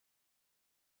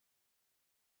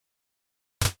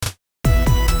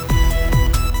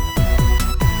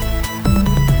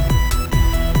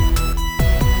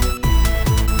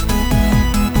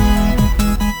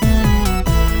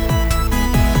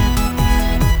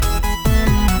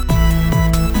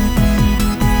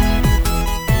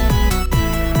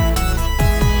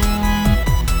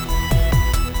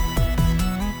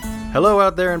Hello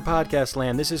out there in podcast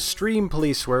land. This is Stream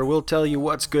Police, where we'll tell you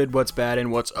what's good, what's bad,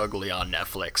 and what's ugly on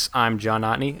Netflix. I'm John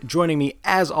Otney. Joining me,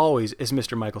 as always, is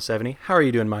Mr. Michael Seveny. How are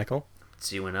you doing, Michael?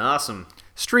 Doing awesome.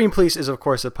 Stream Police is, of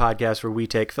course, a podcast where we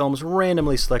take films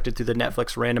randomly selected through the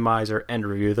Netflix randomizer and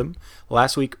review them.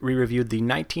 Last week, we reviewed the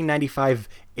 1995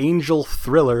 angel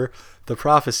thriller, The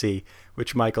Prophecy,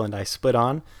 which Michael and I split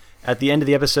on. At the end of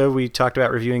the episode, we talked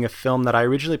about reviewing a film that I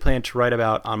originally planned to write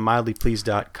about on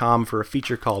mildlypleased.com for a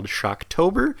feature called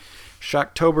Shocktober.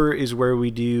 Shocktober is where we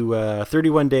do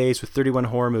 31 days with 31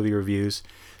 horror movie reviews.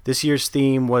 This year's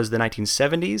theme was the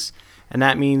 1970s, and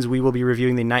that means we will be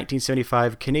reviewing the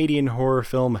 1975 Canadian horror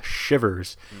film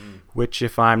Shivers, which,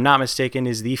 if I'm not mistaken,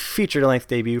 is the feature-length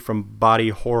debut from body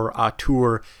horror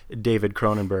auteur David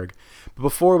Cronenberg. But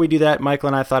before we do that, Michael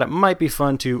and I thought it might be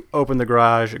fun to open the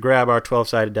garage, grab our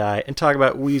 12-sided die, and talk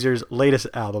about Weezer's latest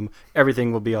album,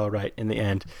 Everything Will Be Alright in the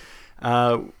End.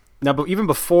 Now, but even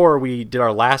before we did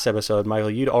our last episode, Michael,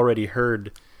 you'd already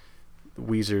heard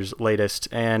Weezer's latest,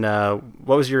 and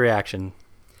what was your reaction?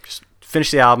 Just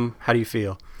finish the album. How do you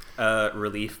feel?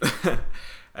 Relief,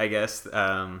 I guess.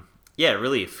 Yeah,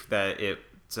 relief that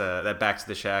that Back to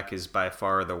the Shack is by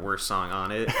far the worst song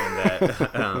on it, and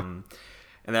that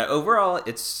and that overall,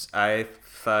 I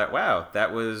thought, wow,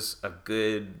 that was a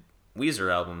good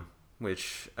Weezer album,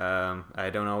 which I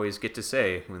don't always get to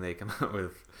say when they come out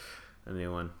with a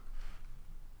new one.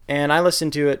 And I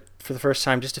listened to it for the first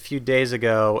time just a few days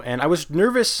ago, and I was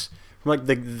nervous from like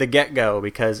the get-go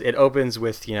because it opens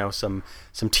with, you know, some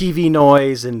TV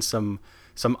noise and some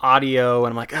audio,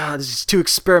 and I'm like, this is too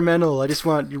experimental. I just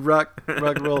want rock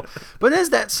and roll. But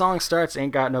as that song starts,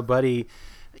 Ain't Got Nobody,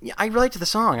 I relate to the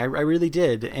song. I really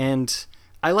did, and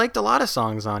I liked a lot of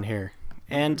songs on here.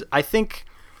 And I think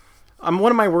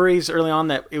one of my worries early on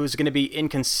that it was going to be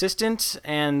inconsistent,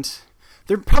 and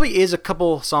there probably is a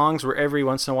couple songs where every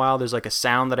once in a while there's like a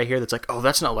sound that I hear that's like, oh,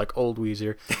 that's not like old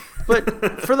Weezer.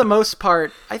 But for the most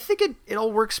part, I think it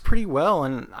all works pretty well,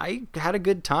 and I had a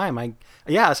good time.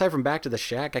 Aside from Back to the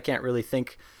Shack, I can't really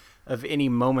think of any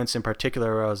moments in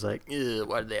particular where I was like,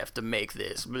 why did they have to make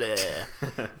this? Bleh.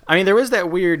 I mean, there was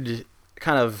that weird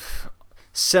kind of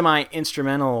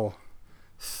semi-instrumental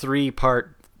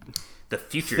 3-part the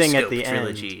Future thing Scope at the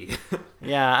trilogy. End.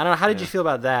 Yeah, I don't know. How did you feel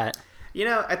about that? You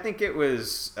know, I think it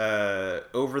was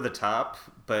over the top,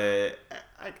 but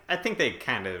I think they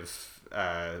kind of,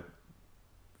 I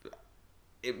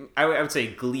would say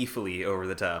gleefully over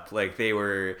the top. Like, they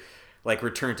were, like,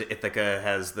 Return to Ithaca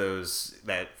has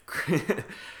that,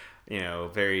 you know,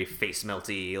 very face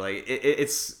melty. Like,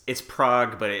 it's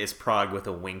prog, but it's prog with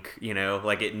a wink, you know?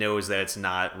 Like, it knows that it's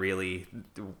not really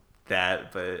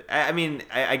that, but I mean,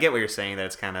 I get what you're saying, that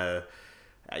it's kind of,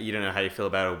 you don't know how you feel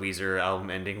about a Weezer album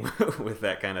ending with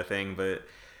that kind of thing, but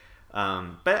I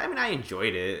mean, I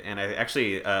enjoyed it, and I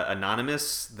actually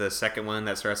Anonymous, the second one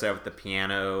that starts out with the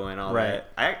piano and all right. that,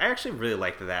 I actually really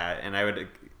liked that, and I would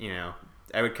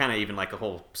kind of even like a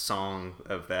whole song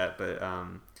of that, but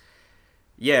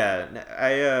yeah,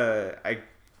 I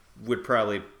would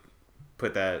probably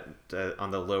put that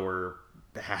on the lower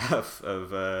half of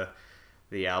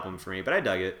the album for me, but I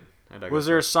dug it. Was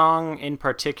there a song in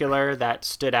particular that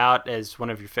stood out as one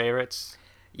of your favorites?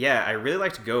 Yeah, I really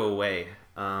liked Go Away.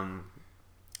 And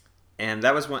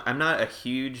that was one. I'm not a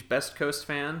huge Best Coast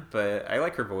fan, but I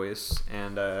like her voice.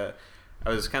 And I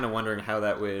was kind of wondering how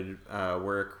that would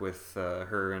work with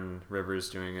her and Rivers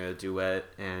doing a duet.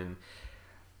 And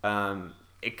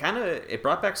it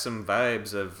brought back some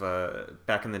vibes of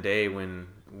back in the day when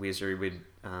Weezer would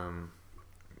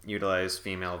utilize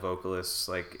female vocalists,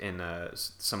 like in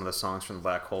some of the songs from the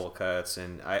Black Hole cuts,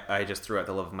 and I just threw out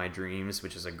The Love of My Dreams,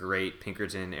 which is a great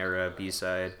Pinkerton era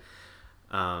B-side.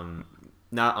 Not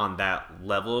on that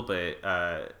level,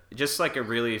 but just like a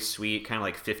really sweet kind of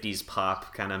like 50s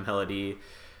pop kind of melody.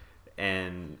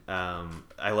 And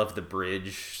I love the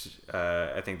bridge.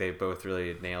 I think they both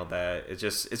really nailed that. It's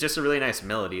just a really nice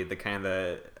melody, the kind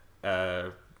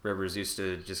that Rivers used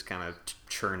to just kind of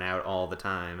churn out all the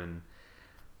time. And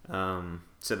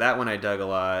so that one I dug a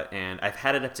lot, and I've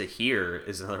Had It Up to Here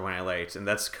is another one I liked, and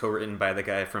that's co-written by the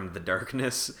guy from The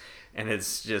Darkness, and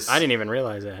it's just... I didn't even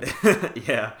realize that.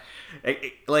 Yeah.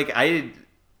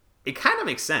 It kind of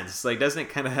makes sense. Like, doesn't it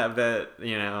kind of have that,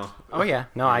 you know... Oh, yeah.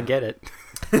 No, I get it.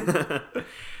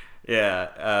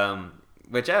 Yeah.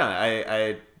 Which, I don't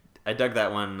know, I dug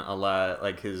that one a lot,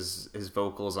 like his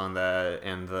vocals on that,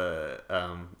 and the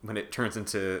when it turns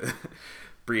into...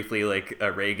 briefly like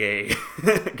a reggae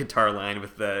guitar line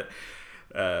with the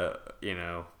you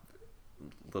know,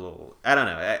 little, I don't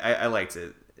know, I liked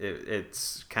it.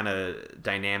 It's kind of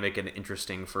dynamic and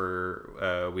interesting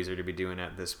for Weezer to be doing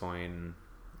at this point.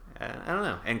 I don't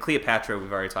know. And Cleopatra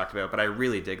we've already talked about, but I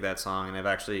really dig that song, and I've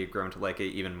actually grown to like it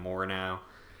even more now.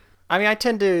 I mean, I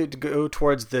tend to go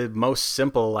towards the most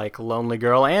simple, like Lonely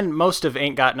Girl, and most of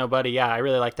Ain't Got Nobody. Yeah, I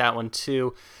really like that one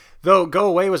too. Though Go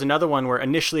Away was another one where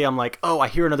initially I'm like, oh, I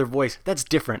hear another voice. That's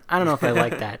different. I don't know if I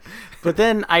like that. But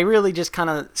then I really just kind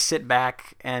of sit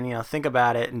back and, think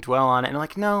about it and dwell on it. And I'm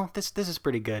like, no, this is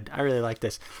pretty good. I really like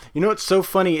this. You know what's so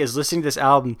funny is listening to this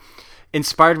album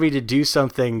inspired me to do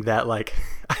something that, like,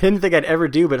 I didn't think I'd ever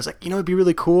do, but it's like, it'd be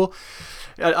really cool.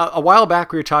 A while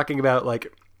back we were talking about,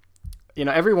 like,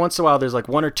 every once in a while there's like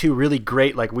one or two really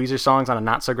great like Weezer songs on a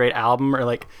not so great album, or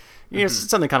like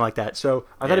something kind of like that. So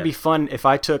I thought it'd be fun if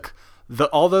I took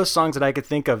all those songs that I could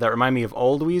think of that remind me of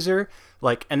old Weezer,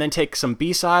 like, and then take some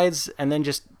B-sides and then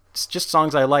just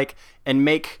songs I like and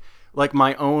make like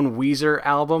my own Weezer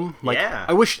album. Like, yeah.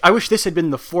 I wish this had been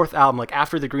the fourth album, like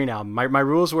after the Green Album. My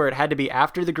rules were it had to be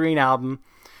after the Green Album.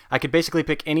 I could basically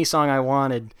pick any song I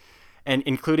wanted, and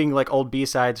including like old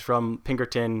B-sides from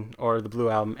Pinkerton or the Blue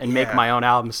Album, and make my own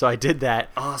album. So I did that.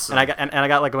 Awesome. And I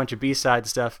got like a bunch of B-side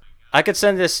stuff. I could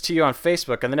send this to you on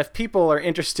Facebook, and then if people are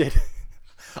interested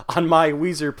on my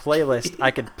Weezer playlist,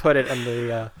 I could put it in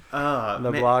the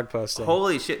blog posting.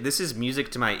 Holy shit, this is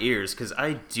music to my ears, because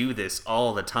I do this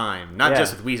all the time. Not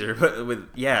just with Weezer, but with,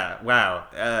 wow.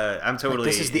 I'm totally... Like,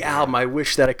 this is the album I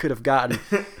wish that I could have gotten.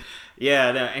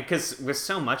 Yeah, no, and because with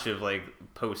so much of, like,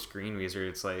 post-Green Weezer,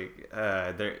 it's like,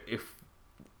 if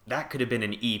that could have been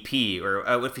an EP,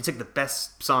 or if you took the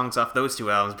best songs off those two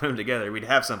albums, put them together, we'd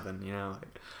have something,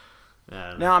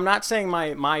 Now, I'm not saying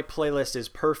my playlist is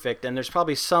perfect, and there's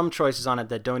probably some choices on it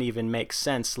that don't even make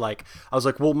sense. Like, I was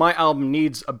like, well, my album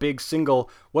needs a big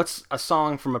single. What's a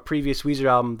song from a previous Weezer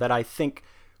album that I think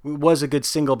was a good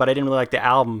single, but I didn't really like the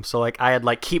album? So, like, I had,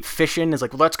 like, Keep Fishing is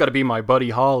like, well, that's got to be my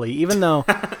Buddy Holly, even though,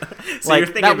 so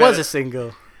like, that was a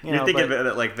single. You're thinking about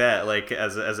it like that, like,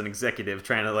 as an executive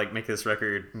trying to, like, make this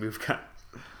record move.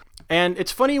 And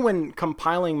it's funny when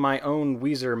compiling my own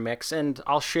Weezer mix, and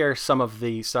I'll share some of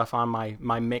the stuff on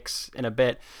my mix in a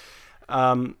bit,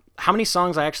 how many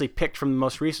songs I actually picked from the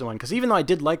most recent one. Because even though I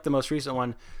did like the most recent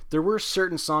one, there were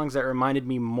certain songs that reminded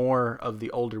me more of the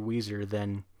older Weezer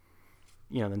than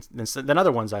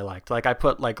other ones I liked. Like, I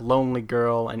put like Lonely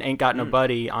Girl and Ain't Got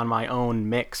Nobody on my own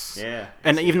mix. Yeah.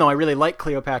 And even though I really like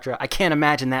Cleopatra, I can't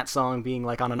imagine that song being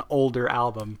like on an older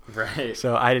album. Right.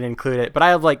 So I didn't include it. But I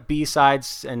have like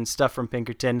B-sides and stuff from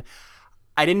Pinkerton.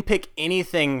 I didn't pick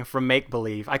anything from Make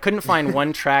Believe. I couldn't find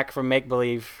one track from Make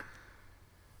Believe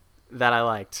that I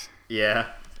liked. Yeah.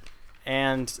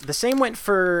 And the same went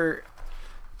for...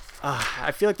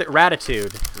 I feel like that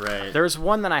Ratitude. Right. There was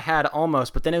one that I had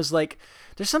almost, but then it was like,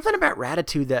 there's something about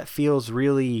Ratitude that feels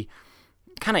really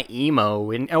kind of emo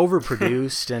and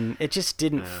overproduced, and it just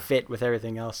didn't fit with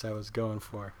everything else I was going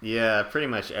for. Yeah, pretty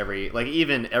much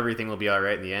even Everything Will Be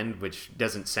Alright in the End, which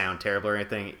doesn't sound terrible or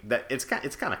anything. That it's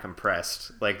kind of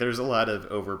compressed. Like, there's a lot of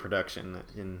overproduction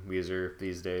in Weezer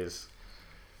these days.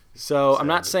 So I'm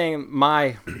not saying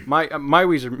my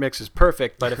Weezer mix is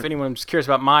perfect, but if anyone's curious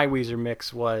about my Weezer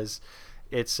mix,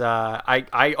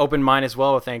 I opened mine as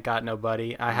well with Ain't Got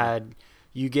Nobody. I had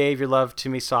You Gave Your Love to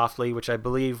Me Softly, which I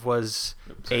believe was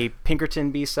a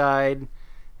Pinkerton B-side,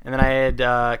 and then I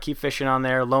had Keep Fishing on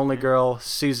there, Lonely Girl,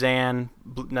 Suzanne,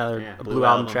 another Blue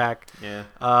Album track,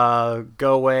 Go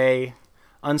Away,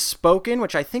 Unspoken,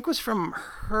 which I think was from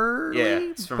Hurley,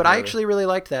 it's from but Hurley. I actually really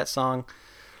liked that song.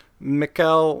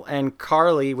 Mikkel and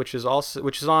Carly, which is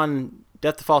on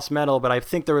Death to False Metal, but I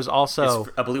think there was also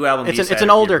it's a Blue Album. It's an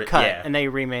older cut, and they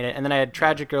remade it. And then I had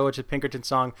Tragic Girl, which is a Pinkerton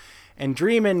song, and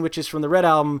Dreamin', which is from the Red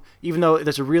Album. Even though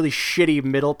there's a really shitty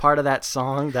middle part of that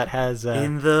song that has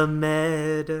In the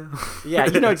Meadow. Yeah,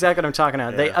 you know exactly what I'm talking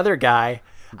about. The other guy,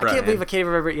 Brian. I can't believe I can't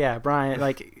remember. Brian,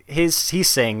 like he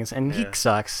sings and he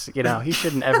sucks. He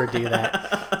shouldn't ever do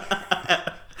that.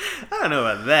 I don't know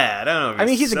about that. I don't know. I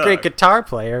mean, he's a great guitar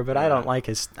player, but I don't like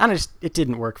his. It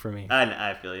didn't work for me.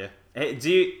 I feel you. Hey,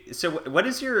 what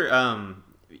is your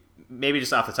maybe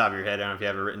just off the top of your head? I don't know if you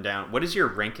have it written down. What is your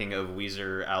ranking of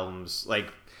Weezer albums?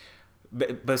 Like,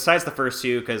 besides the first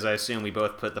two, because I assume we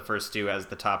both put the first two as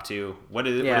the top two. What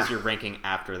is your ranking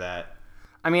after that?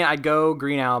 I mean, I'd go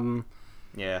Green Album.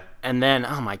 Yeah. And then,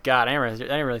 oh my God, I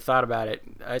never really thought about it.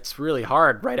 It's really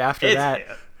hard right after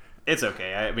that. It's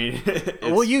okay. I mean,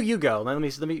 well, you go. Let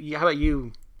me. How about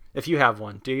you? If you have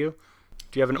one, do you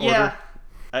have an order?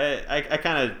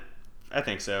 Yeah, I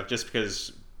think so. Just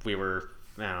because we were,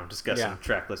 discussing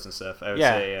track lists and stuff. I would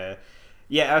say,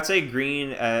 I would say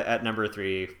Green at number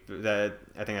 3. I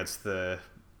think that's the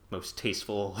most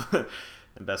tasteful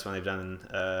and best one they've done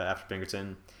after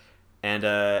Pinkerton. And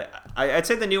I'd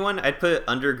say the new one I'd put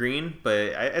under Green,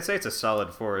 but I'd say it's a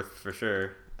solid fourth for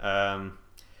sure.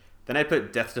 Then I'd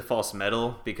put Death to False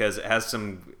Metal because it has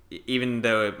some, even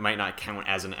though it might not count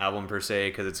as an album per se,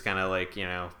 because it's kind of like, you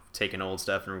know, taking old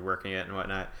stuff and reworking it and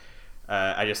whatnot.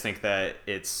 I just think that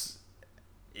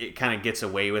it kind of gets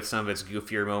away with some of its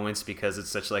goofier moments because it's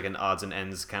such like an odds and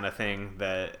ends kind of thing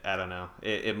that, I don't know,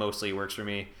 it mostly works for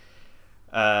me.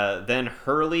 Then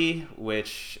Hurley,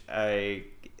 which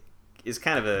is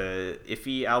kind of a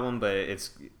iffy album, but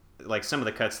it's like some of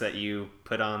the cuts that you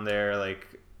put on there, like,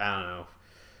 I don't know,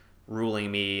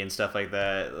 Ruling Me and stuff like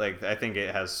that. Like, I think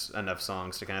it has enough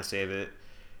songs to kind of save it.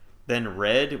 Then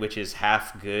Red, which is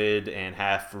half good and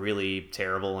half really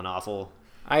terrible and awful.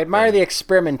 I admire the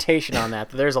experimentation on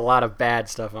that. There's a lot of bad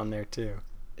stuff on there too.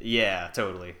 Yeah,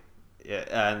 totally.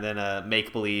 Yeah, and then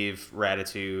Make Believe,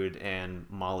 Ratitude, and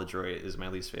Maladroit is my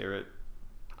least favorite.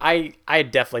 I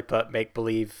definitely put Make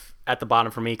Believe at the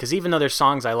bottom for me because even though there's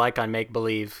songs I like on Make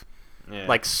Believe,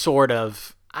 like sort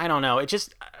of, I don't know. It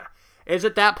just is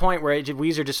at that point where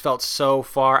Weezer just felt so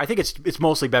far. I think it's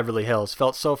mostly Beverly Hills.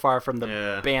 Felt so far from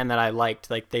the band that I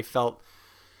liked. Like they felt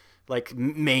like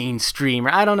mainstream.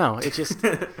 I don't know. It's just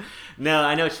no.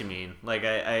 I know what you mean. Like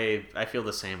I feel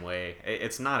the same way.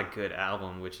 It's not a good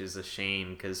album, which is a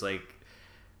shame because like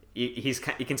you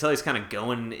can tell he's kind of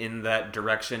going in that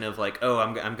direction of like, oh,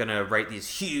 I'm gonna write these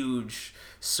huge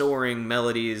soaring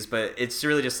melodies, but it's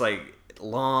really just like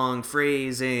long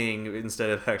phrasing instead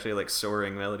of actually like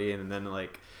soaring melody, and then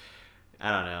like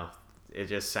I don't know, it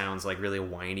just sounds like really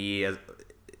whiny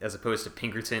as opposed to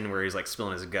Pinkerton where he's like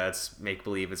spilling his guts. Make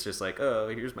Believe it's just like, oh,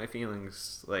 here's my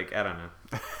feelings. Like, I don't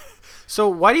know. So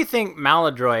why do you think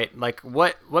Maladroit, like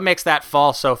what makes that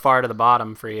fall so far to the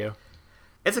bottom for you?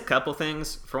 It's a couple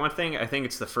things. For one thing, I think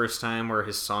it's the first time where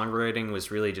his songwriting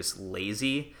was really just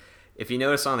lazy. If you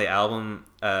notice on the album,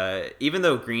 even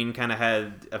though Green kind of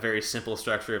had a very simple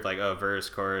structure of like, oh, verse,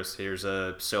 chorus, here's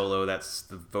a solo, that's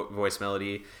the voice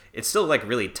melody, it's still like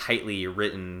really tightly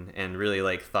written and really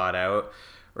like thought out.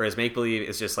 Whereas Make Believe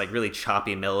is just like really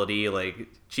choppy melody, like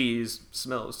cheese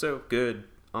smells so good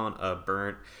on a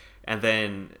burnt. And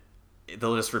then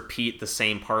they'll just repeat the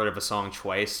same part of a song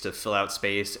twice to fill out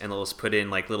space, and they'll just put in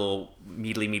like little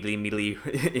meedly,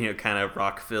 you know, kind of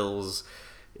rock fills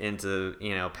into,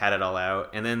 you know, pad it all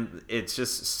out. And then it's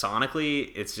just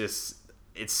sonically,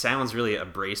 it sounds really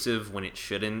abrasive when it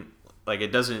shouldn't. Like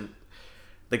it doesn't,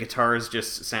 the guitars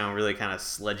just sound really kind of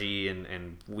sludgy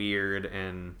and weird.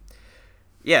 And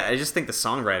yeah, I just think the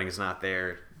songwriting is not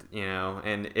there, you know.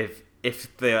 And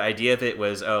if the idea of it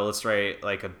was, oh, let's write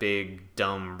like a big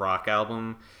dumb rock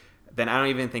album, then I don't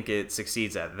even think it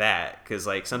succeeds at that. Because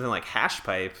like something like Hash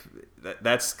Pipe,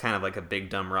 that's kind of like a big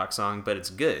dumb rock song, but it's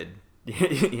good.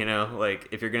 You know, like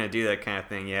if you're gonna do that kind of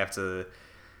thing, you have to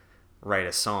write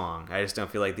a song. I just don't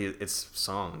feel like it's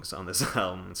songs on this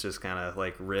album. It's just kind of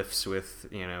like riffs with,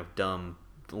 you know, dumb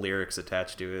lyrics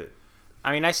attached to it.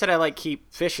 I mean, I said I like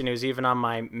Keep Fishin'. It was even on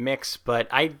my mix, but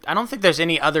I don't think there's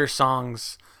any other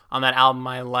songs on that album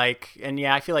I like. And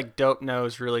yeah, I feel like Dope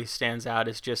Nose really stands out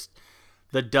as just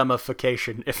the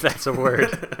dumbification, if that's a word.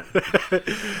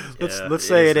 let's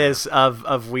say it is of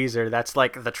Weezer. That's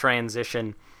like the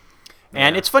transition.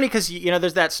 And it's funny because, you know,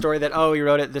 there's that story that, oh, he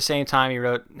wrote it at the same time he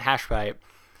wrote Hash Pipe.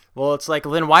 Well, it's like,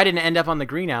 well, then why didn't it end up on the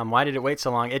Green album? Why did it wait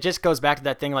so long? It just goes back to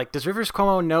that thing, like, does Rivers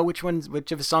Cuomo know which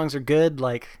of his songs are good?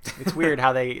 Like, it's weird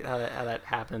how that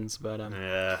happens. But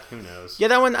yeah, who knows? Yeah,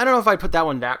 that one, I don't know if I'd put that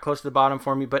one that close to the bottom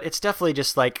for me, but it's definitely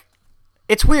just like,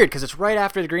 it's weird because it's right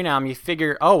after the Green album. You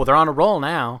figure, oh, well, they're on a roll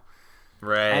now.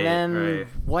 Right. And then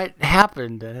what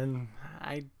happened? And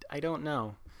I don't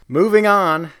know. Moving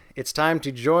on, it's time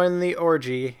to join the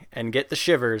orgy and get the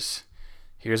shivers.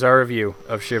 Here's our review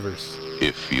of Shivers.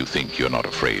 If you think you're not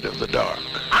afraid of the dark,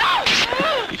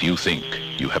 if you think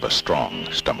you have a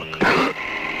strong stomach,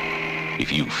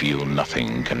 if you feel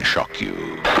nothing can shock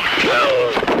you,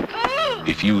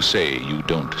 if you say you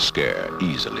don't scare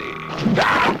easily,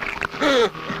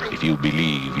 if you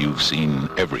believe you've seen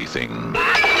everything,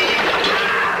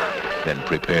 then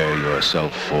prepare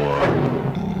yourself for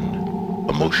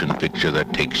a motion picture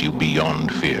that takes you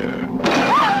beyond fear,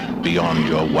 beyond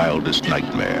your wildest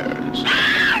nightmares,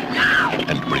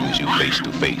 and brings you face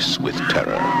to face with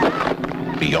terror,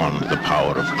 beyond the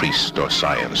power of priest or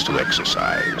science to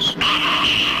exorcise.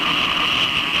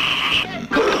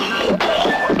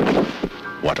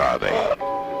 What are they?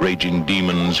 Raging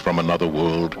demons from another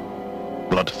world?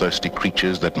 Bloodthirsty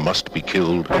creatures that must be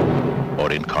killed?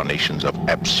 Or incarnations of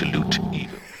absolute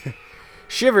evil?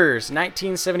 Shivers,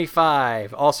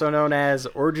 1975, also known as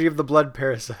Orgy of the Blood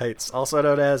Parasites, also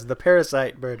known as The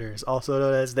Parasite Murders, also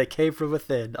known as They Came From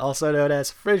Within, also known as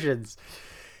Frisians,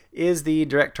 is the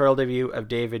directorial debut of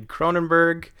David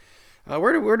Cronenberg.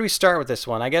 Where do we start with this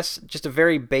one? I guess just a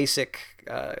very basic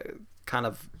kind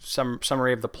of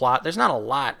summary of the plot. There's not a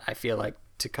lot, I feel like,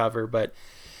 to cover, but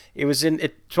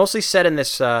it's mostly set in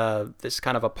this this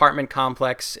kind of apartment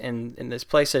complex in this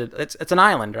place. It's an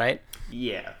island, right?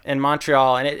 Yeah. In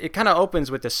Montreal, and it kind of opens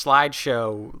with this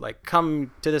slideshow, like,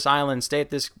 come to this island, stay at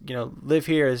this, live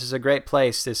here. This is a great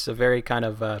place. This is a very kind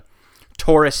of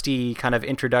touristy kind of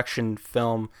introduction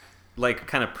film. Like,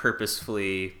 kind of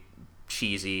purposefully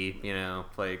cheesy,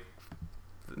 like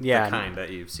the kind that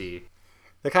you see.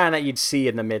 The kind that you'd see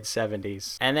in the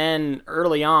mid-'70s. And then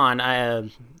early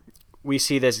on, we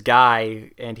see this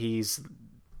guy, and he's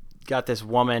got this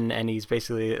woman, and he's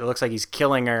basically, it looks like he's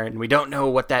killing her, and we don't know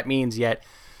what that means yet,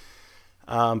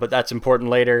 but that's important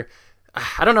later.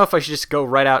 I don't know if I should just go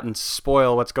right out and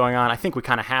spoil what's going on. I think we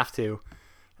kind of have to.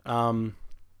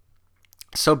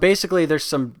 So basically there's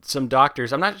some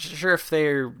doctors. I'm not sure if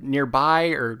they're nearby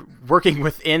or working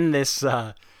within this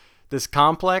this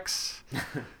complex.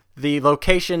 The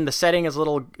location, the setting is a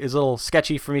little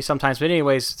sketchy for me sometimes, but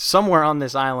anyways, somewhere on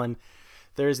this island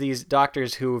there's these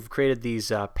doctors who have created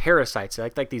these parasites. They're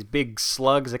like these big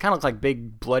slugs. They kind of look like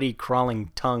big, bloody,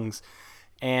 crawling tongues.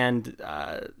 And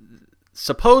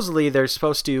supposedly they're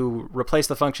supposed to replace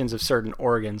the functions of certain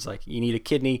organs. Like, you need a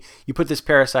kidney, you put this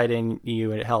parasite in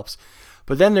you, and it helps.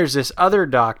 But then there's this other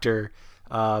doctor,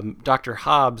 Dr.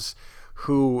 Hobbs,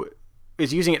 who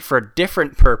is using it for a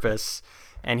different purpose.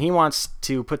 And he wants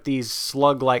to put these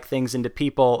slug-like things into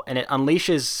people, and it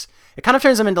unleashes... It kind of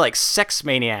turns them into, like, sex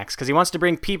maniacs, because he wants to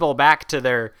bring people back to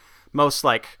their most,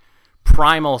 like,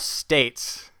 primal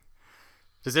states.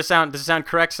 Does this sound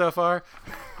correct so far?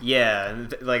 Yeah,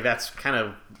 and like, that's kind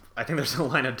of... I think there's a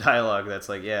line of dialogue that's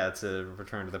like, yeah, it's a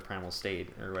return to the primal state,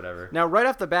 or whatever. Now, right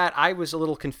off the bat, I was a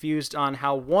little confused on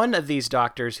how one of these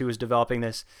doctors who was developing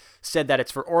this said that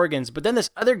it's for organs, but then this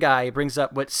other guy brings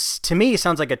up what, to me,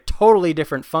 sounds like a totally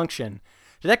different function.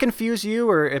 Did that confuse you,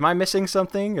 or am I missing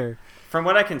something, or... From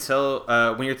what I can tell,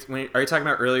 are you talking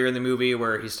about earlier in the movie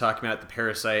where he's talking about the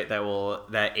parasite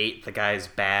that ate the guy's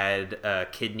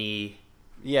bad kidney?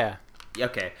 Yeah.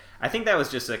 Okay. I think that was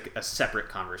just a separate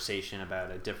conversation about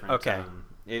a different... Okay.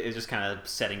 It's just kind of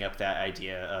setting up that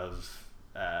idea of,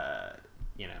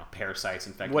 parasites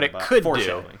infecting what the it body. could do.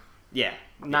 Foreshadowing. Yeah.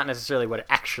 Not necessarily what it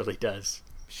actually does.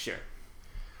 Sure.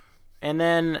 And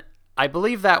then I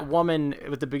believe that woman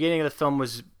at the beginning of the film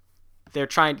was... He's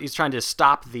trying to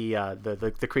stop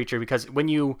the creature, because when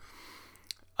you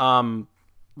when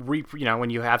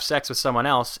you have sex with someone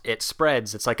else, it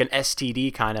spreads. It's like an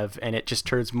STD kind of, and it just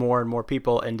turns more and more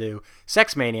people into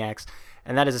sex maniacs.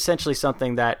 And that is essentially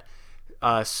something that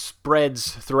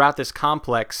spreads throughout this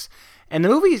complex. And the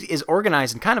movie is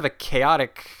organized in kind of a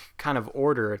chaotic kind of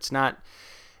order. It's not...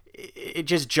 It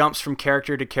just jumps from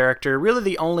character to character. Really,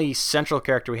 the only central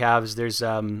character we have is there's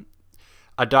a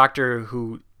doctor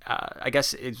who... I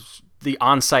guess is the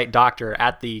on-site doctor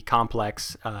at the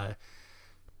complex,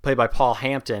 played by Paul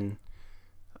Hampton.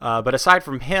 But aside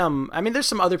from him, I mean, there's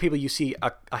some other people you see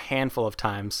a handful of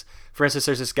times. For instance,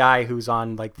 there's this guy who's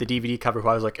on, like, the DVD cover who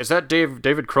I was like, is that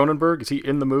David Cronenberg? Is he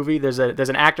in the movie? There's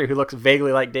an actor who looks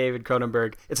vaguely like David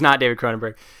Cronenberg. It's not David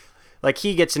Cronenberg. Like,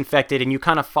 he gets infected, and you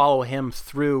kind of follow him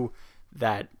through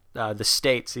that the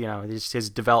states, his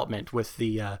development with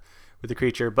the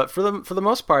creature. But for the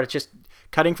most part, it's just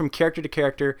cutting from character to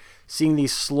character, seeing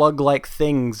these slug-like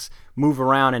things move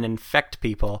around and infect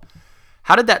people.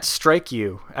 How did that strike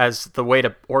you as the way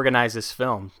to organize this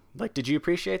film? Like, did you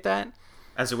appreciate that?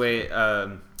 As a way,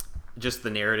 just the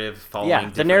narrative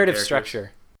following the narrative characters?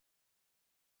 Structure.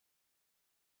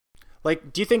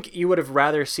 Like, do you think you would have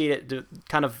rather seen it to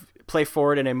kind of play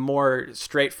forward in a more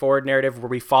straightforward narrative where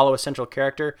we follow a central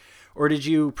character? Or did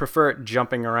you prefer it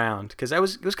jumping around? Because it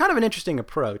was kind of an interesting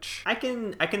approach. I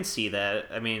can see that.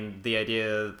 I mean, the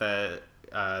idea that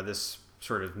this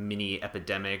sort of mini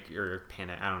epidemic or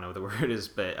I don't know what the word is,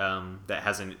 but that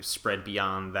hasn't spread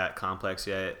beyond that complex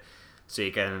yet. So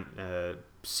you can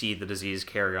see the disease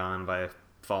carry on by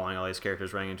following all these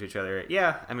characters running into each other.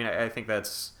 Yeah, I mean, I think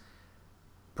that's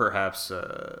perhaps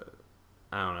a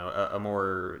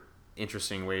more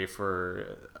interesting way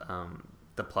for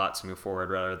the plot to move forward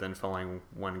rather than following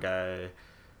one guy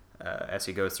as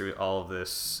he goes through all of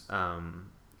this,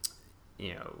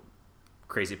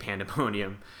 crazy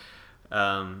pandemonium.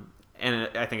 And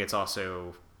I think it's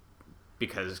also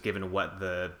because given what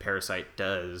the parasite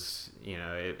does,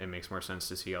 it makes more sense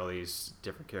to see all these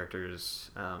different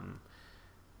characters,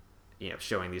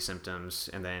 showing these symptoms,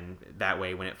 and then that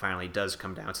way when it finally does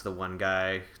come down to the one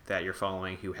guy that you're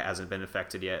following who hasn't been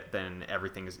affected yet, then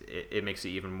it makes it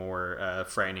even more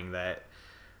frightening that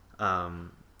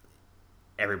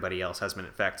everybody else has been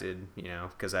affected,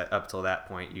 because up till that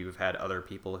point you've had other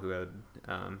people who had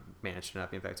managed to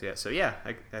not be infected yet. So yeah,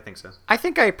 I think so. I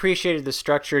think I appreciated the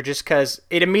structure just because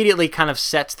it immediately kind of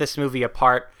sets this movie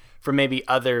apart from maybe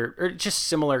other or just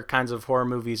similar kinds of horror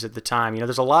movies at the time.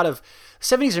 There's a lot of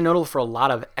 70s are notable for a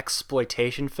lot of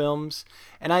exploitation films,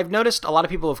 and I've noticed a lot of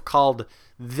people have called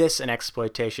this an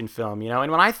exploitation film.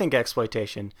 And when I think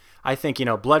exploitation, I think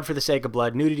blood for the sake of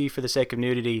blood, nudity for the sake of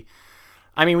nudity.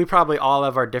 I mean, we probably all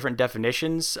have our different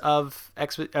definitions of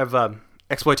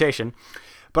exploitation,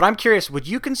 but I'm curious, would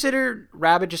you consider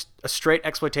Rabid just a straight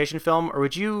exploitation film, or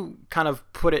would you kind of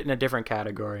put it in a different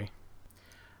category?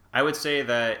 I would say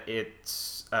that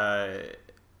it's. I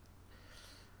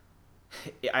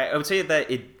would say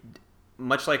that it,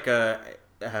 much like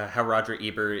how Roger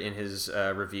Ebert in his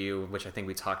review, which I think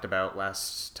we talked about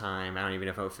last time. I don't even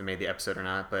know if we made the episode or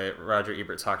not, but Roger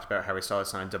Ebert talked about how he saw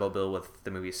this on a double bill with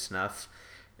the movie Snuff,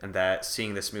 and that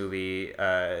seeing this movie,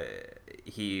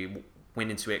 he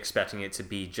went into it expecting it to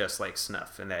be just like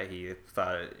Snuff, and that he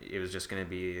thought it was just going to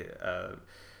be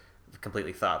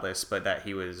completely thoughtless, but that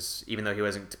he was, even though he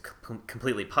wasn't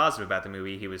completely positive about the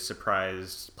movie, he was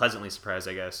pleasantly surprised,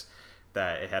 I guess,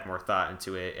 that it had more thought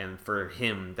into it, and for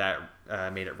him, that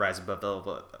made it rise above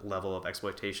the level of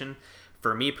exploitation.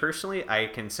 For me personally, I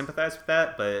can sympathize with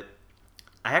that, but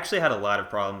I actually had a lot of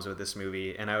problems with this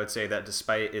movie, and I would say that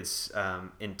despite its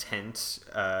intent,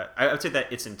 I would say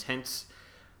that its intent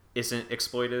isn't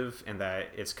exploitive, and that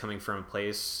it's coming from a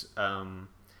place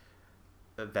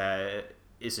that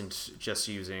isn't just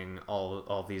using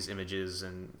all these images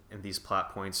and these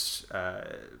plot points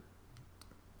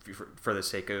for the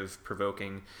sake of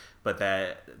provoking, but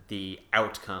that the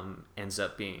outcome ends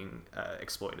up being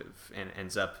exploitive and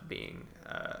ends up being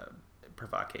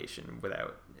provocation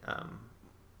without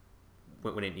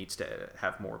when it needs to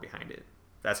have more behind it.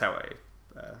 That's how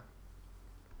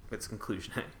its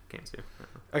conclusion I came to.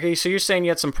 Okay, so you're saying you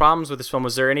had some problems with this film.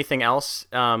 Was there anything else,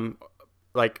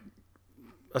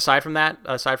 aside from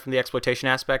the exploitation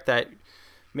aspect, that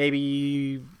maybe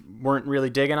you weren't really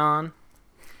digging on?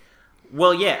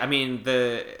 Well, yeah, I mean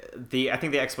I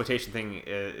think the exploitation thing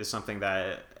is something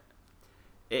that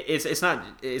it's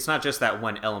not just that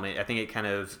one element. I think it kind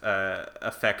of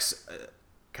affects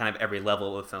kind of every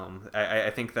level of the film. I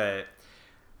think that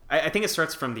I think it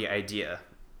starts from the idea,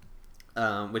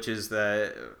 which is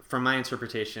that, from my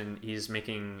interpretation, he's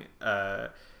making kind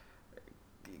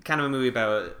of a movie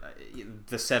about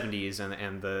the 70s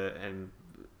and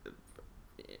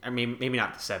I mean, maybe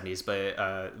not the 70s, but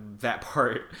that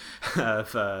part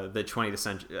of the 20th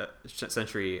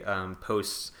century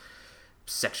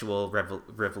post-sexual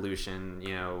revolution,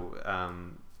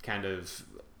 kind of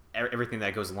everything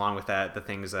that goes along with that, the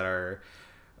things that are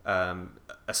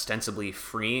ostensibly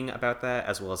freeing about that,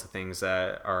 as well as the things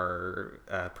that are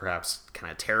perhaps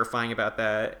kind of terrifying about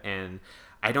that. And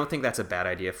I don't think that's a bad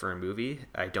idea for a movie.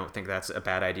 I don't think that's a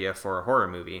bad idea for a horror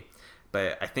movie.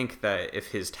 But I think that if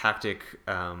his tactic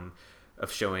of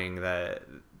showing that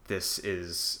this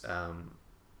is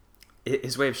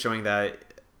his way of showing that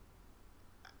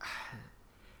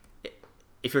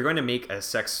if you're going to make a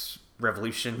sex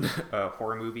revolution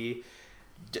horror movie,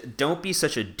 don't be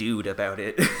such a dude about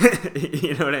it.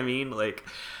 You know what I mean? Like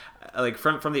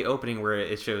from the opening where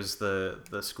it shows the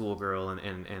schoolgirl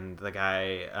and the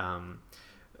guy,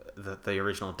 the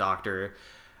original doctor.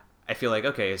 I feel like,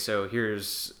 okay, so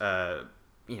here's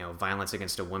violence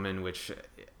against a woman, which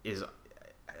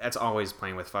that's always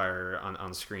playing with fire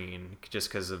on screen, just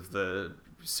because of the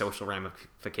social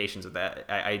ramifications of that.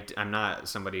 I'm not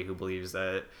somebody who believes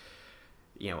that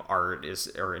art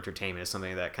or entertainment is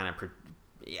something that kind of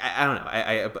I don't know.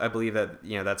 I believe that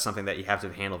that's something that you have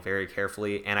to handle very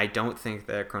carefully, and I don't think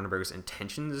that Cronenberg's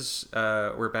intentions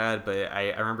were bad, but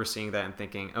I remember seeing that and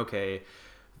thinking, okay,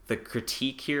 the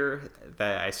critique here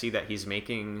that I see that he's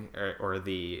making, or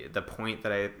the point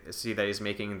that I see that he's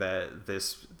making, that the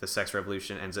sex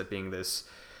revolution ends up being this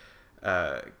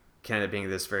kind of being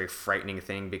this very frightening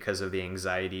thing because of the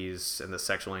anxieties and the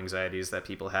sexual anxieties that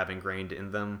people have ingrained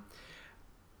in them.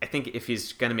 I think if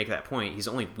he's going to make that point, he's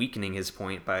only weakening his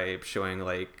point by showing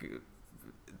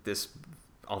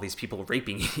all these people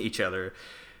raping each other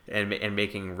and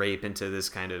making rape into this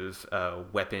kind of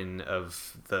weapon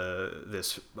of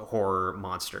this horror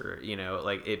monster.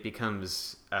 It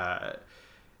becomes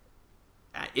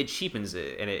it cheapens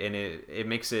it, and it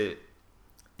makes it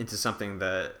into something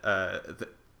that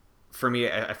for me,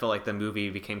 I felt like the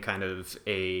movie became kind of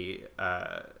a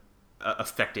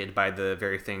affected by the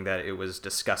very thing that it was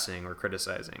discussing or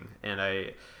criticizing.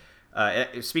 And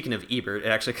speaking of Ebert, it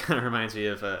actually kind of reminds me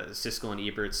of Siskel and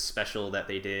Ebert's special that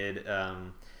they did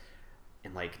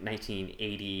in like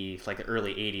 1980, like the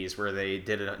early 80s, where they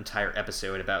did an entire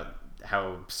episode about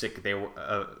how sick they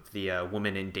were the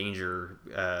woman in danger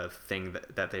thing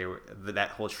that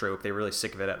whole trope. They were really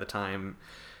sick of it at the time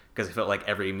because they felt like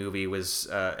every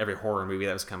horror movie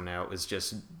that was coming out was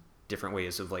just different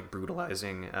ways of like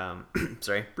brutalizing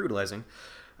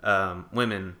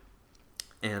women,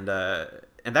 and that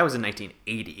was in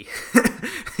 1980.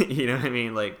 You know what I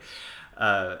mean? Like,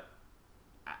 I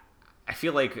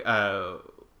feel like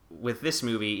with this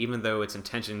movie, even though its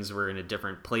intentions were in a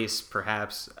different place,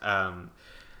 perhaps, I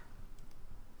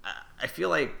feel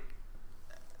like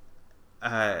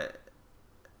I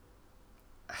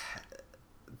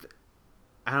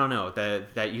don't know,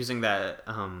 that using that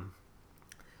kind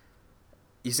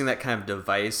of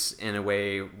device in a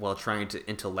way while trying to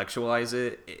intellectualize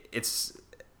it, it's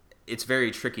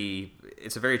very tricky.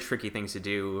 It's a very tricky thing to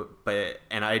do,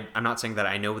 I'm not saying that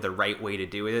I know the right way to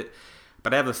do it,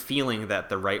 but I have a feeling that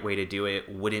the right way to do it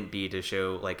wouldn't be to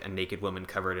show like a naked woman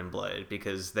covered in blood,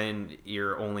 because then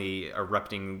you're only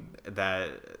erupting that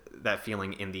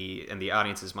feeling in the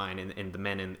audience's mind, in the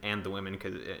men and the women,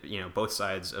 because both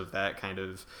sides of that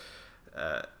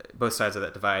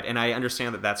divide. And I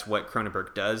understand that that's what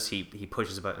Cronenberg does. He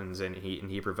pushes buttons and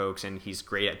he provokes, and he's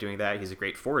great at doing that. He's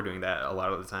great for doing that a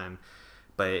lot of the time.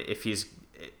 But if he's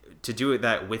to do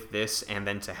that with this, and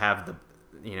then to have the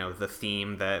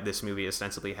theme that this movie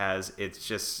ostensibly has, it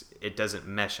doesn't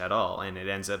mesh at all, and it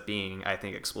ends up being, I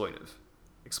think, exploitative.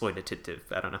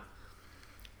 I don't know.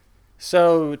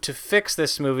 So to fix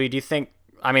this movie, do you think?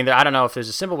 I mean, I don't know if there's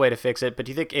a simple way to fix it, but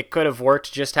do you think it could have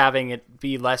worked just having it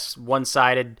be less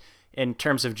one-sided in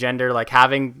terms of gender, like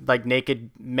having like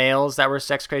naked males that were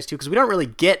sex crazed too? Because we don't really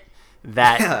get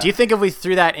that. Yeah. Do you think if we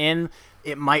threw that in,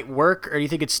 it might work, or do you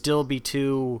think it'd still be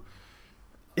too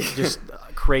just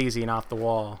crazy and off the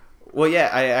wall? Well, yeah,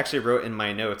 I actually wrote in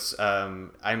my notes.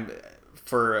 What I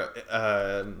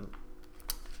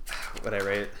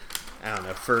write? I don't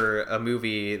know. For a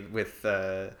movie with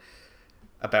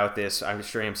about this, I'm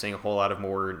sure I'm seeing a whole lot of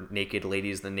more naked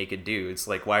ladies than naked dudes.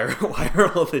 Like, why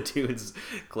are all the dudes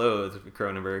clothed,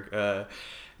 Cronenberg?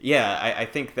 Yeah, I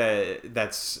think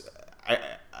that's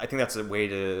I think that's a way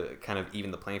to kind of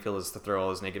even the playing field, is to throw all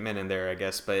those naked men in there, I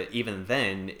guess. But even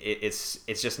then, it's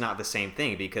just not the same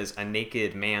thing, because a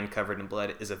naked man covered in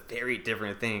blood is a very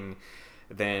different thing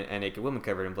than a naked woman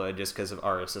covered in blood, just because of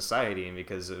our society and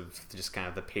because of just kind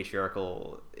of the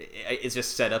patriarchal. It's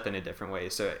just set up in a different way.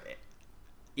 So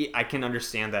I can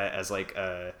understand that as like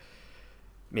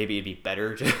maybe it'd be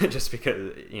better just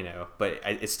because, but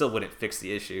it still wouldn't fix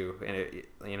the issue. And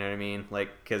you know what I mean? Like,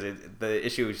 because the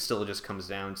issue still just comes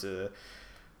down to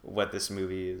what this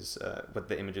movie is, what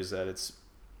the images that it's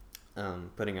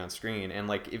putting on screen. And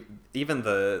like, even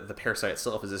the parasite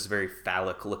itself is this very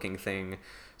phallic looking thing.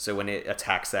 So when it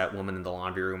attacks that woman in the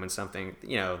laundry room and something,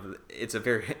 it's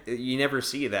you never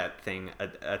see that thing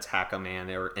attack a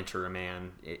man or enter a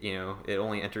man. It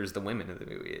only enters the women in the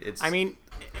movie.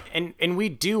 And we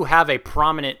do have a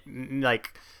prominent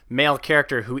like male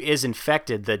character who is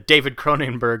infected, the David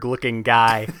Cronenberg looking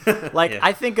guy. Like, yeah.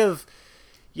 I think of,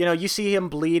 you see him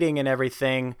bleeding and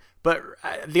everything, but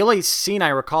the only scene I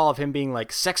recall of him being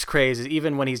like sex crazed is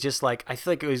even when he's just like, I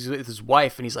feel like it was with his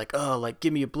wife and he's like, oh, like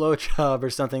give me a blowjob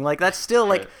or something. Like, that's still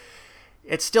like,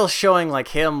 it's still showing like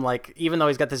him, like, even though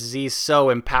he's got this disease, so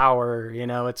empowered,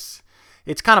 it's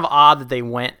kind of odd that they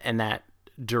went in that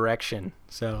direction.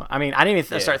 So, I mean, I didn't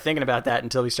even start thinking about that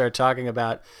until we started talking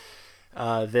about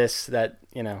I guess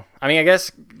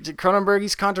Cronenberg,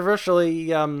 he's controversial.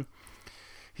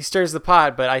 He stirs the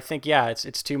pot, but I think,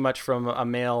 it's too much from a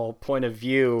male point of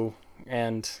view,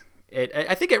 and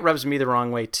I think it rubs me the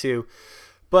wrong way too.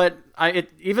 But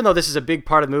even though this is a big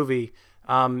part of the movie,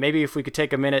 maybe if we could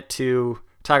take a minute to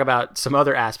talk about some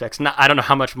other aspects. I don't know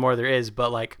how much more there is,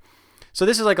 but like, so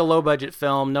this is like a low budget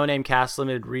film, no name cast,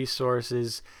 limited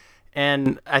resources,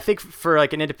 and I think for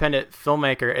like an independent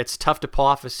filmmaker, it's tough to pull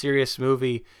off a serious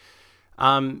movie.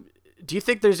 Do you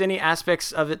think there's any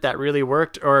aspects of it that really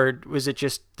worked, or was it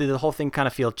just, did the whole thing kind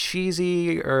of feel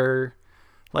cheesy, or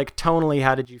like tonally,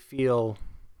 how did you feel?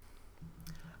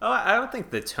 Oh, I don't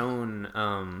think the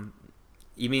tone,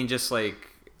 you mean just like...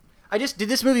 did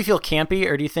this movie feel campy,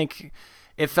 or do you think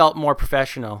it felt more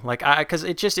professional? Like, because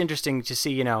it's just interesting to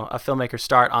see, a filmmaker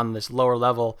start on this lower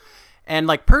level. And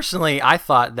like, personally, I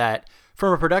thought that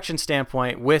from a production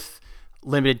standpoint, with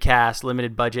limited cast,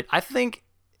 limited budget, I think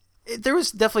there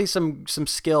was definitely some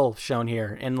skill shown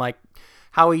here, and like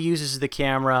how he uses the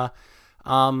camera.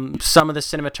 Some of the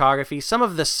cinematography, some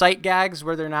of the sight gags,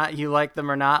 whether or not you like them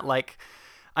or not. Like,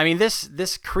 I mean,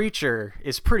 this creature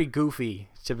is pretty goofy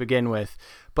to begin with,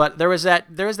 but there was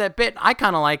that bit, I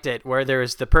kind of liked it, where there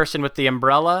was the person with the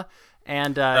umbrella,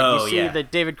 and you see the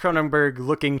David Cronenberg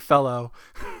looking fellow,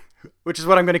 which is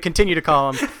what I'm going to continue to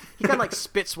call him. He kind of like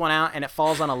spits one out, and it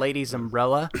falls on a lady's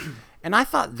umbrella, and I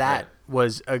thought that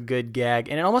was a good gag,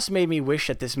 and it almost made me wish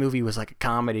that this movie was like a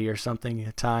comedy or something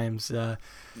at times.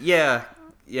 Yeah,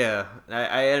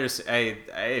 I understand.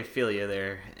 I feel you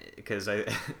there, because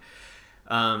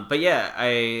but yeah,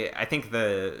 I think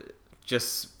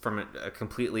just from a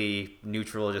completely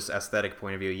neutral, just aesthetic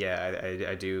point of view, yeah,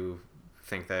 I do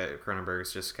think that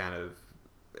Cronenberg's just kind of,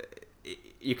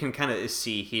 you can kind of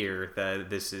see here that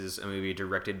this is a movie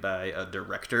directed by a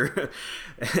director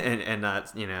and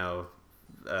not,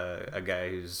 a guy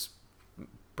who's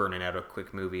burning out a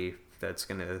quick movie that's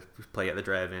going to play at the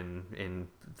drive-in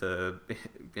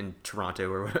in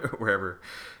Toronto or wherever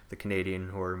the Canadian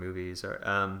horror movies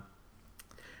are.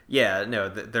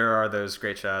 There are those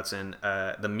great shots, and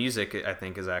the music, I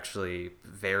think, is actually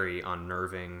very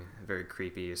unnerving, very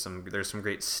creepy. There's some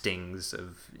great stings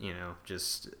of,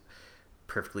 just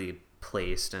perfectly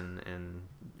placed and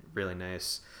really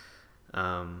nice.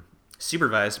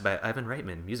 Supervised by Ivan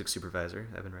Reitman, music supervisor,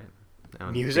 Ivan Reitman.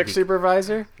 Music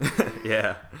supervisor?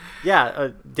 Yeah. Yeah,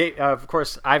 of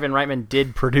course, Ivan Reitman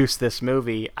did produce this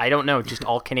movie. I don't know, just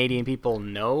all Canadian people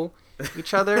know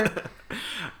each other?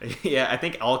 Yeah, I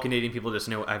think all Canadian people just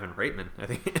know Ivan Reitman. I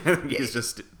think he's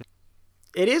just...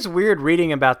 It is weird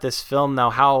reading about this film,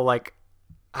 though, how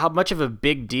much of a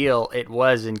big deal it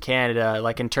was in Canada,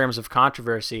 like in terms of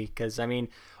controversy. Because, I mean,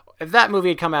 if that movie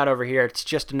had come out over here, it's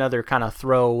just another kind of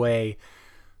throwaway,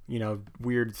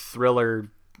 weird thriller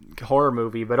horror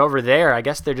movie. But over there, I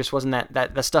guess there just wasn't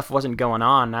that stuff wasn't going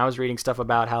on. And I was reading stuff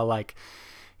about how,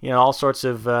 all sorts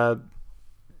of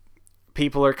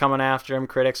people are coming after him,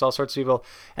 critics, all sorts of people.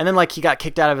 And then, he got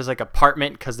kicked out of his,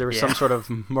 apartment because there was some sort of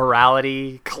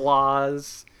morality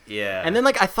clause. Yeah. And then,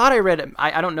 I thought I read,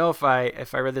 I don't know if I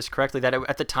read this correctly, that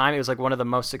at the time it was, one of the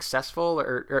most successful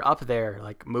or up there,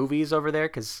 movies over there.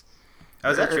 Cause,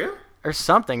 is that true? Or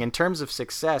something, in terms of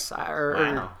success.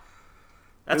 Wow.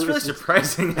 That's really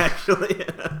surprising, actually,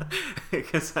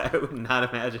 because I would not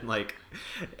imagine,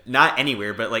 not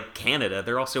anywhere, but, Canada,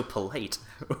 they're all so polite.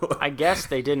 I guess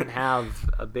they didn't have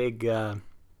a big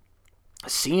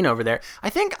scene over there. I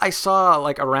think I saw,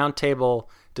 a roundtable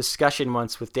discussion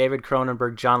once with David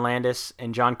Cronenberg, John Landis,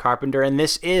 and John Carpenter, and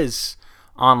this is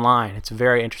online. It's a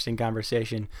very interesting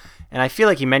conversation. And I feel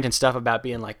like he mentioned stuff about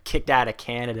being, kicked out of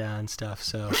Canada and stuff,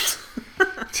 so...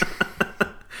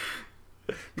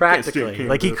 Practically,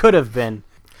 he could have been.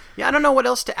 Yeah, I don't know what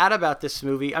else to add about this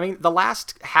movie. I mean, the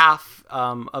last half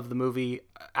of the movie,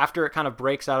 after it kind of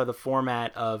breaks out of the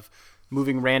format of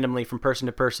moving randomly from person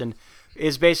to person,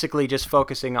 is basically just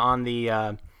focusing on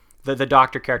the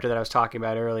doctor character that I was talking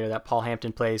about earlier, that Paul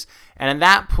Hampton plays. And at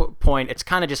that point, it's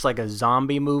kind of just like a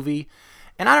zombie movie.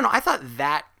 And I don't know, I thought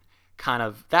that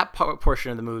portion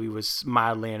of the movie was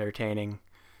mildly entertaining.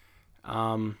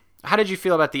 How did you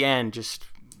feel about the end? Just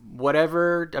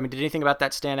whatever. I mean, did anything about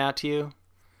that stand out to you?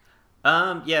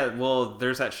 Yeah, well,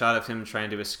 there's that shot of him trying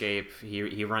to escape.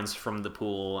 He runs from the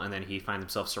pool, and then he finds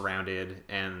himself surrounded,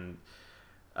 and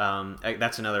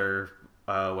that's another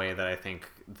way that I think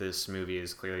this movie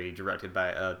is clearly directed by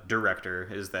a director,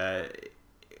 is that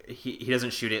he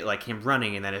doesn't shoot it like him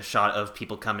running and then a shot of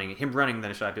people coming, him running and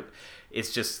then a shot of people.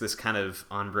 It's just this kind of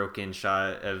unbroken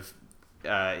shot of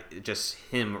just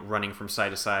him running from side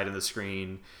to side in the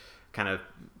screen, kind of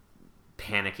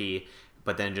panicky,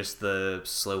 but then just the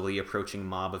slowly approaching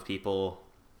mob of people,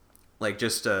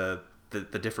 just the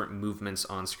different movements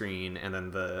on screen, and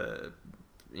then the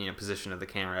position of the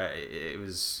camera. It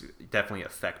was definitely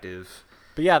effective.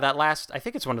 But yeah, I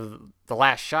think it's one of the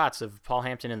last shots of Paul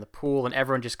Hampton in the pool and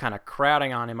everyone just kind of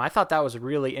crowding on him. I thought that was a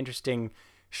really interesting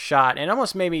shot, and it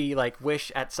almost made me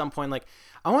wish at some point,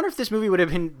 I wonder if this movie would have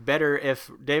been better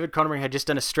if David Cronenberg had just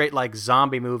done a straight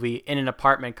zombie movie in an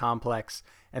apartment complex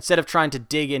instead of trying to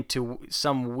dig into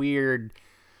some weird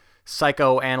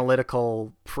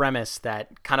psychoanalytical premise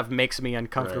that kind of makes me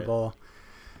uncomfortable.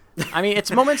 Right. I mean,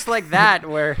 it's moments like that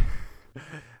where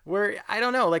I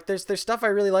don't know, there's stuff I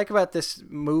really like about this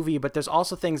movie, but there's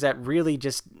also things that really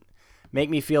just make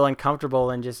me feel uncomfortable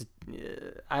and just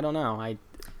I don't know.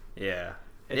 It's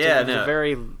a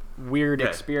very weird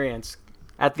experience.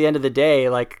 At the end of the day,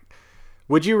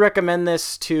 would you recommend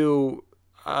this to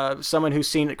someone who's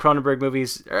seen Cronenberg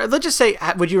movies? Or let's just say,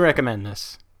 would you recommend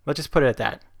this? Let's just put it at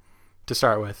that to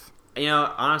start with.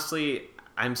 Honestly,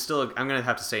 I'm gonna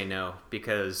have to say no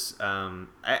because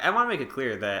I want to make it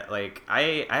clear that like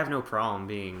I have no problem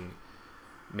being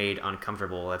made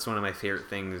uncomfortable. That's one of my favorite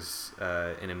things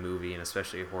in a movie, and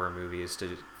especially a horror movie, is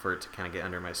for it to kind of get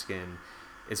under my skin.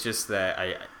 It's just that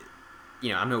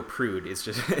I'm no prude. It's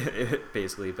just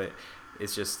basically, but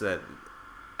it's just that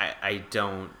I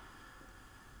don't,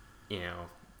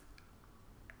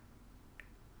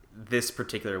 this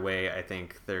particular way. I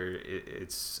think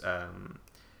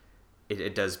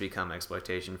it does become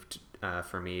exploitation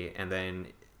for me, and then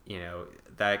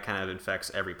that kind of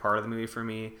infects every part of the movie for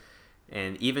me,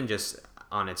 and even just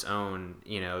on its own,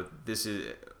 this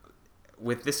is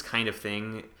with this kind of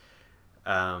thing.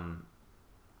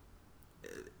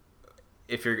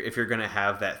 If you're gonna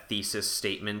have that thesis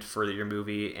statement for your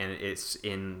movie, and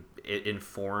it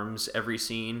informs every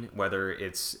scene, whether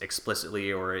it's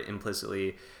explicitly or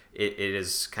implicitly, it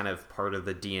is kind of part of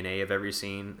the DNA of every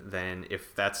scene. Then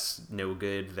if that's no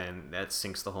good, then that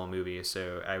sinks the whole movie.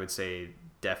 So I would say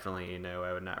definitely no.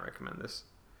 I would not recommend this.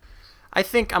 I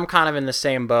think I'm kind of in the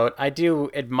same boat. I do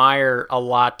admire a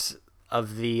lot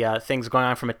of the things going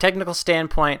on from a technical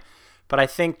standpoint, but I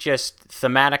think just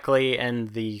thematically and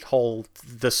the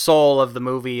soul of the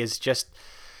movie is just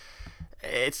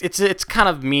it's kind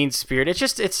of mean-spirited.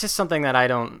 It's just something that I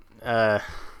don't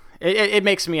it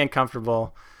makes me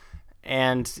uncomfortable.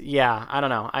 And yeah, I don't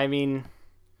know. I mean,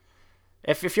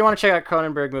 if you want to check out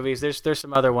Cronenberg movies, there's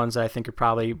some other ones that I think are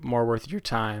probably more worth your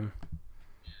time.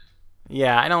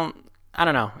 Yeah, I don't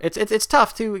know. It's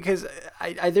tough too because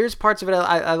I there's parts of it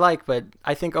I like, but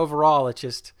I think overall it's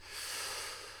just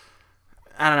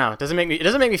I don't know. It doesn't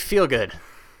make me feel good.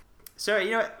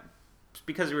 So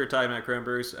because we were talking about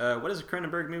Cronenberg's, what is a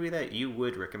Cronenberg movie that you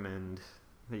would recommend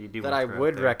that you do that I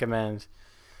would recommend?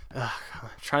 I'm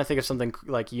trying to think of something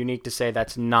like unique to say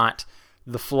that's not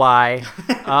The Fly.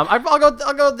 I'll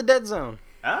go with The Dead Zone.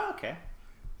 Oh, okay.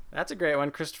 That's a great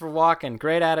one. Christopher Walken.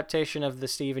 Great adaptation of the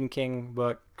Stephen King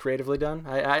book. Creatively done.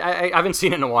 I haven't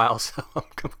seen it in a while, so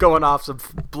I'm going off some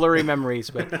blurry memories,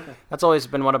 but that's always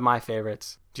been one of my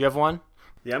favorites. Do you have one?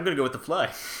 Yeah, I'm gonna go with The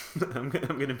Fly. I'm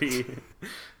gonna be.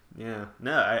 Yeah.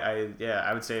 No.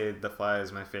 I would say The Fly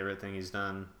is my favorite thing he's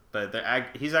done. But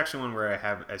he's actually one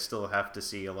where I still have to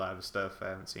see a lot of stuff. I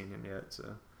haven't seen him yet.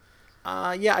 So.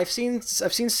 Yeah, I've seen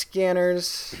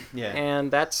Scanners. Yeah.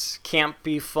 And that's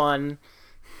campy fun.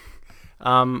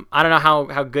 I don't know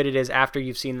how good it is after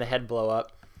you've seen the head blow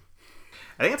up.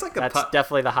 I think it's like that's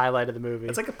definitely the highlight of the movie.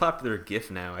 It's like a popular GIF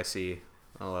now. I see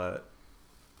a lot,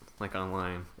 like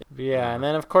online. Yeah, and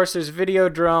then of course there's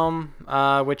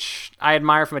Videodrome, which I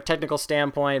admire from a technical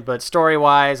standpoint, but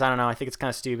story-wise, I don't know. I think it's kind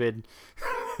of stupid.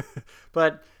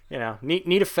 But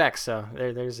neat effects. So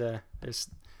there's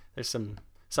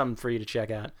something for you to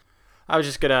check out. I was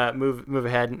just gonna move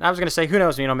ahead. I was gonna say, who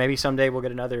knows? Maybe someday we'll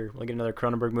get another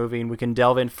Cronenberg movie and we can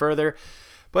delve in further.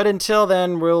 But until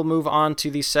then, we'll move on to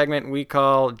the segment we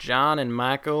call John and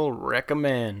Michael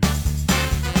Recommend.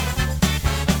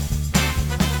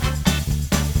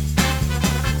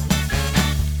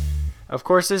 Of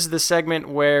course, this is the segment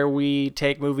where we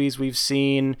take movies we've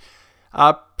seen,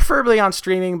 preferably on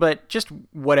streaming, but just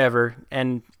whatever,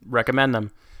 and recommend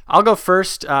them. I'll go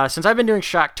first. Since I've been doing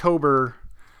Shocktober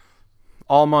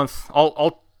all month,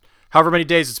 all however many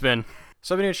days it's been.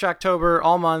 So I've been doing Shocktober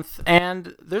all month,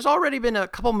 and there's already been a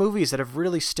couple movies that have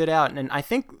really stood out, and I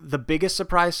think the biggest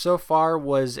surprise so far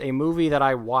was a movie that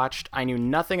I watched. I knew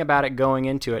nothing about it going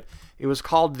into it. It was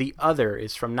called The Other.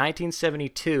 It's from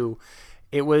 1972.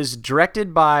 It was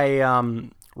directed by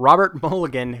Robert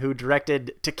Mulligan, who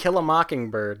directed To Kill a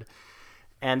Mockingbird.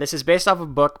 And this is based off a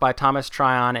book by Thomas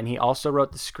Tryon, and he also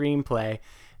wrote the screenplay.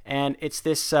 And it's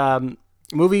this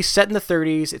movie set in the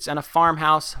 30s. It's in a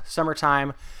farmhouse,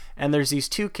 summertime, and there's these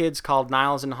two kids called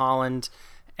Niles and Holland,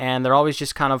 and they're always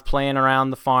just kind of playing around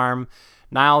the farm.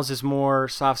 Niles is more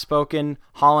soft-spoken.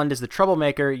 Holland is the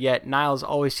troublemaker, yet Niles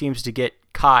always seems to get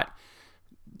caught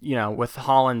with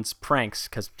Holland's pranks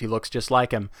because he looks just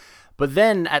like him. But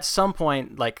then at some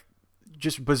point,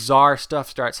 just bizarre stuff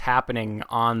starts happening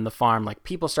on the farm.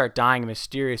 People start dying in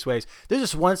mysterious ways. There's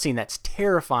this one scene that's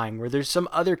terrifying where there's some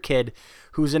other kid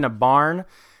who's in a barn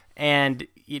and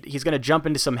he's going to jump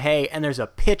into some hay and there's a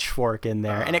pitchfork in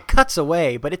there and it cuts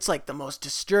away, but it's the most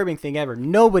disturbing thing ever.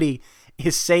 Nobody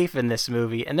is safe in this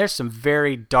movie, and there's some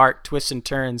very dark twists and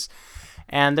turns,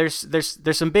 and there's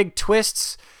some big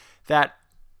twists that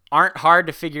aren't hard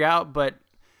to figure out, but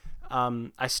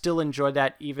I still enjoyed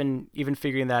that, even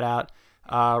figuring that out.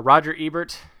 Roger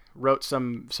Ebert wrote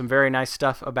some very nice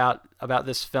stuff about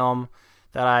this film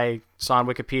that I saw on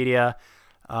Wikipedia.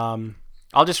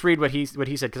 I'll just read what he said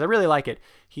because I really like it.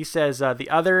 He says, The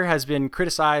Other has been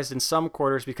criticized in some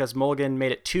quarters because Mulligan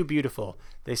made it too beautiful,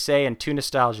 they say, and too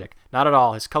nostalgic. Not at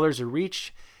all. His colors are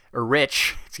rich,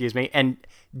 and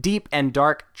deep and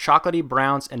dark, chocolatey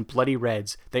browns and bloody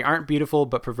reds. They aren't beautiful,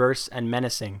 but perverse and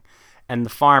menacing. And the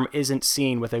farm isn't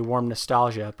seen with a warm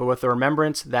nostalgia, but with the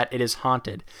remembrance that it is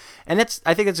haunted. And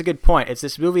I think it's a good point. It's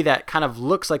this movie that kind of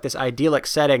looks like this idyllic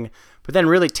setting, but then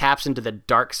really taps into the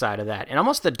dark side of that, and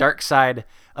almost the dark side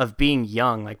of being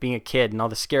young, like being a kid and all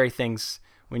the scary things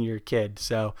when you're a kid.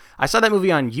 So I saw that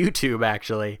movie on YouTube,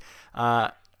 actually.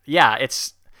 I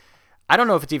don't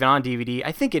know if it's even on DVD.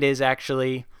 I think it is,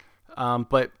 actually.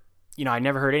 But I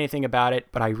never heard anything about it,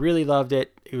 but I really loved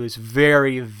it. It was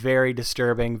very, very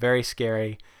disturbing, very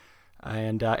scary.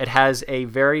 And it has a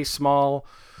very small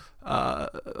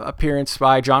appearance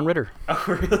by John Ritter. Oh,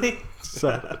 really?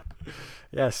 So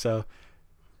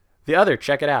The Other,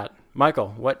 check it out.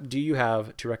 Michael, what do you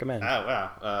have to recommend? Oh,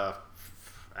 wow.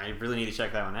 I really need to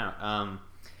check that one out.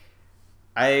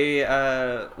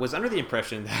 I was under the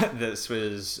impression that this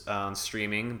was on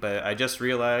streaming, but I just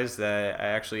realized that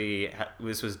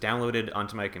this was downloaded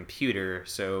onto my computer,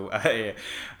 so I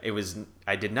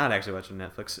did not actually watch it on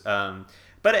Netflix.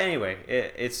 But anyway,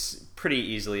 it's pretty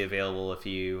easily available if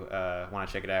you want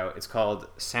to check it out. It's called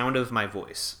Sound of My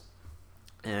Voice,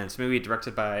 and it's a movie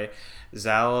directed by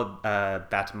Zal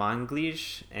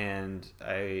Batmanglij, and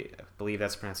I believe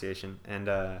that's the pronunciation,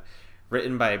 and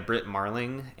written by Britt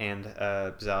Marling and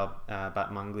Zal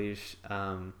Batmanglij.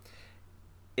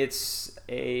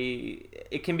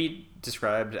 It can be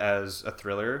described as a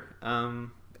thriller,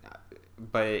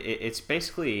 but it's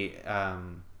basically a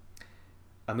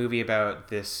movie about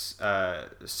this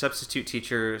substitute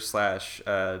teacher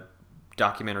 /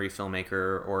 documentary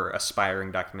filmmaker or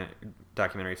aspiring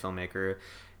documentary filmmaker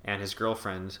and his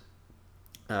girlfriend.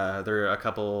 They're a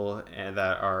couple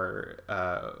that are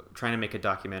trying to make a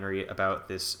documentary about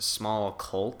this small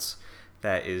cult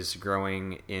that is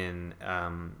growing in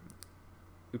LA,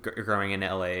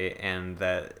 and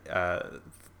that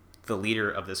the leader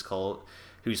of this cult,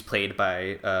 who's played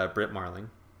by Britt Marling,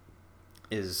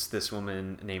 is this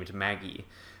woman named Maggie,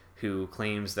 who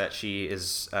claims that she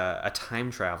is a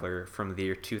time traveler from the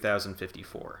year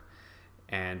 2054,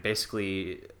 and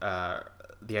basically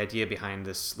the idea behind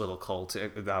this little cult,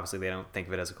 obviously they don't think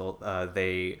of it as a cult,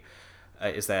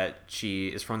 is that she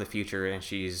is from the future and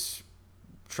she's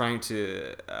trying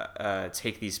to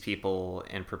take these people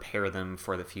and prepare them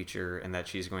for the future, and that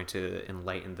she's going to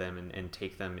enlighten them and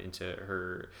take them into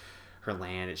her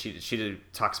land. She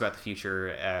talks about the future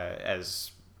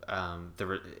as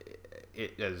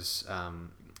this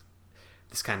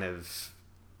kind of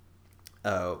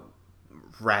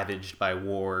ravaged by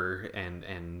war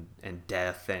and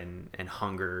death and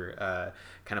hunger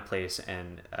kind of place,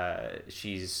 and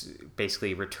she's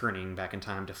basically returning back in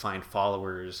time to find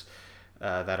followers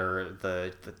that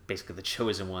are basically the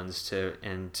chosen ones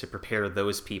to prepare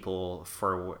those people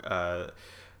for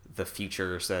the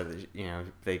future, so that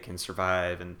they can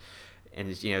survive, and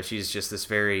she's just this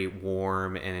very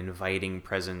warm and inviting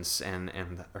presence,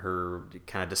 and her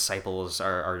kind of disciples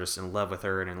are just in love with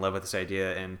her and in love with this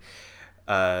idea, and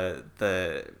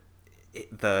the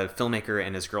filmmaker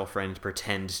and his girlfriend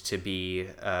pretend to be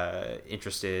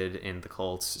interested in the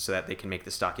cults so that they can make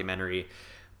this documentary,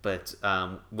 but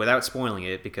without spoiling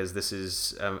it, because this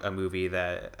is a movie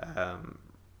that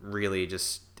really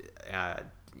just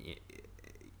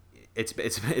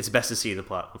it's best to see the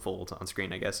plot unfold on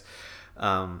screen, I guess.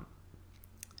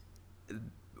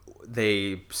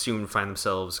 They soon find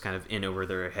themselves kind of in over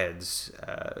their heads,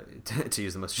 to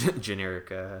use the most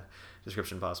generic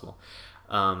description possible.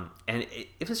 And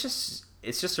it's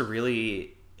just a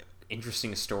really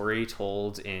interesting story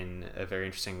told in a very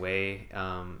interesting way.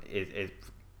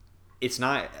 It's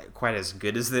not quite as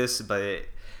good as this, but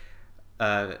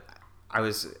I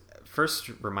was first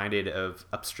reminded of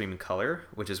Upstream Color,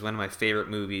 which is one of my favorite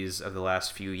movies of the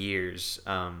last few years.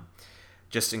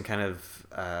 Just in kind of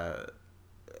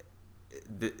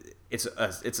it's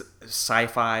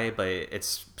sci-fi, but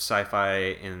it's sci-fi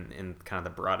in kind of the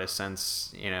broadest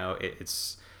sense.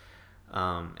 It's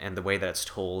and the way that it's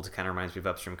told kind of reminds me of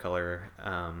Upstream Color.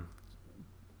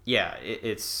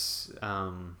 It's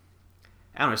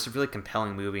I don't know, it's a really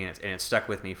compelling movie, and it stuck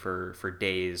with me for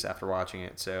days after watching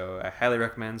it. So I highly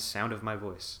recommend Sound of My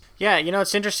Voice. Yeah,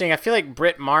 it's interesting. I feel like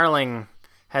Britt Marling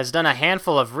has done a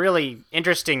handful of really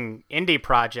interesting indie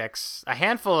projects, a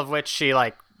handful of which she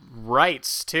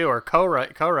writes too, or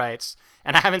co-writes,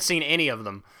 and I haven't seen any of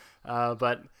them.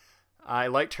 But I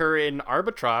liked her in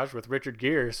Arbitrage with Richard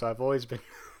Gere, so I've always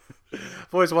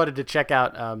wanted to check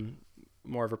out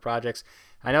more of her projects.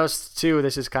 I know too.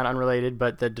 This is kind of unrelated,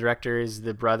 but the director is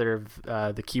the brother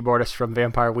of the keyboardist from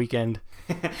Vampire Weekend.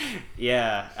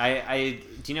 Yeah, I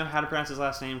do you know how to pronounce his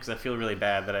last name? Because I feel really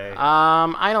bad that I.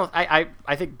 I don't.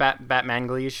 I think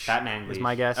Batmanglish. Batmanglish is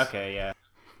my guess. Okay, yeah.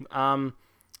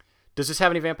 Does this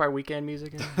have any Vampire Weekend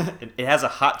music in it? It has a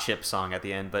Hot Chip song at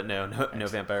the end, but no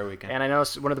Vampire Weekend. And I know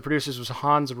one of the producers was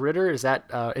Hans Ritter. Is that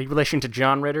in relation to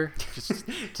John Ritter? Just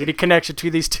any connection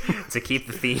to these two? To keep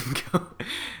the theme going.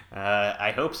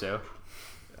 I hope so.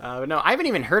 No, I haven't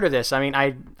even heard of this. I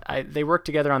mean, they work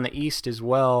together on The East as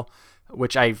well,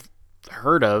 which I've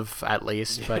heard of at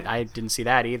least, but I didn't see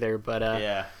that either.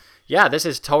 But yeah, this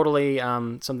is totally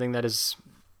something that is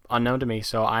unknown to me,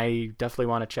 so I definitely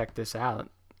want to check this out.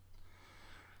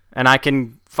 And I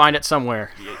can find it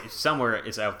somewhere. Somewhere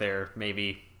it's out there,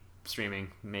 maybe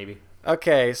streaming, maybe.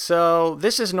 Okay, so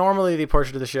this is normally the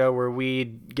portion of the show where we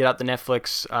get out the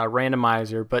Netflix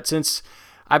randomizer, but since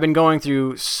I've been going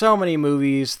through so many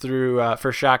movies through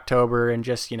for Shocktober and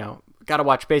just, got to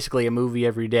watch basically a movie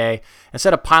every day,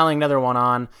 instead of piling another one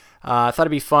on, I thought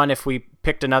it'd be fun if we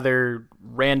picked another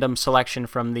random selection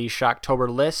from the Shocktober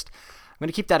list. I'm going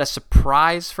to keep that a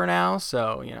surprise for now,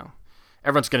 so,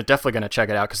 everyone's definitely going to check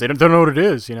it out because they don't know what it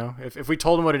is, If we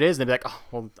told them what it is, they'd be like, oh,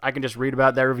 well, I can just read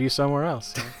about that review somewhere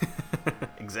else.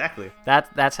 Exactly.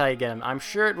 That's how you get them. I'm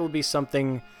sure it will be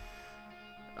something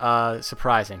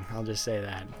surprising. I'll just say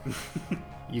that.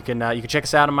 You can check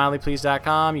us out on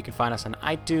mildlypleased.com. You can find us on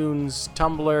iTunes,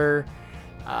 Tumblr.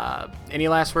 Any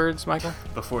last words, Michael?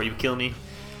 Before you kill me.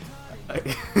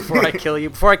 Before I kill you.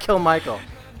 Before I kill Michael.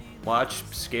 Watch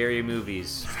scary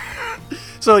movies.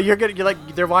 So you're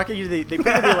like they're walking you. They put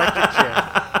you in the electric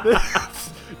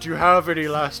chair. Do you have any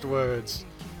last words?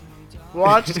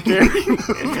 Watch scary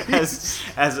movies.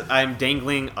 As I'm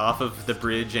dangling off of the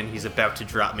bridge and he's about to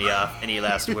drop me off. Any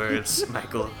last words,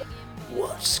 Michael?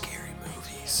 Watch scary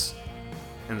movies.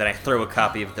 And then I throw a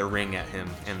copy of The Ring at him,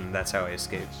 and that's how I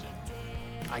escape.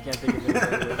 I can't think of any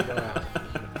better way to go out.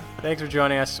 Thanks for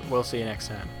joining us. We'll see you next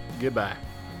time. Goodbye.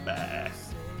 Bye.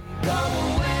 Go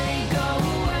away, go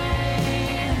away.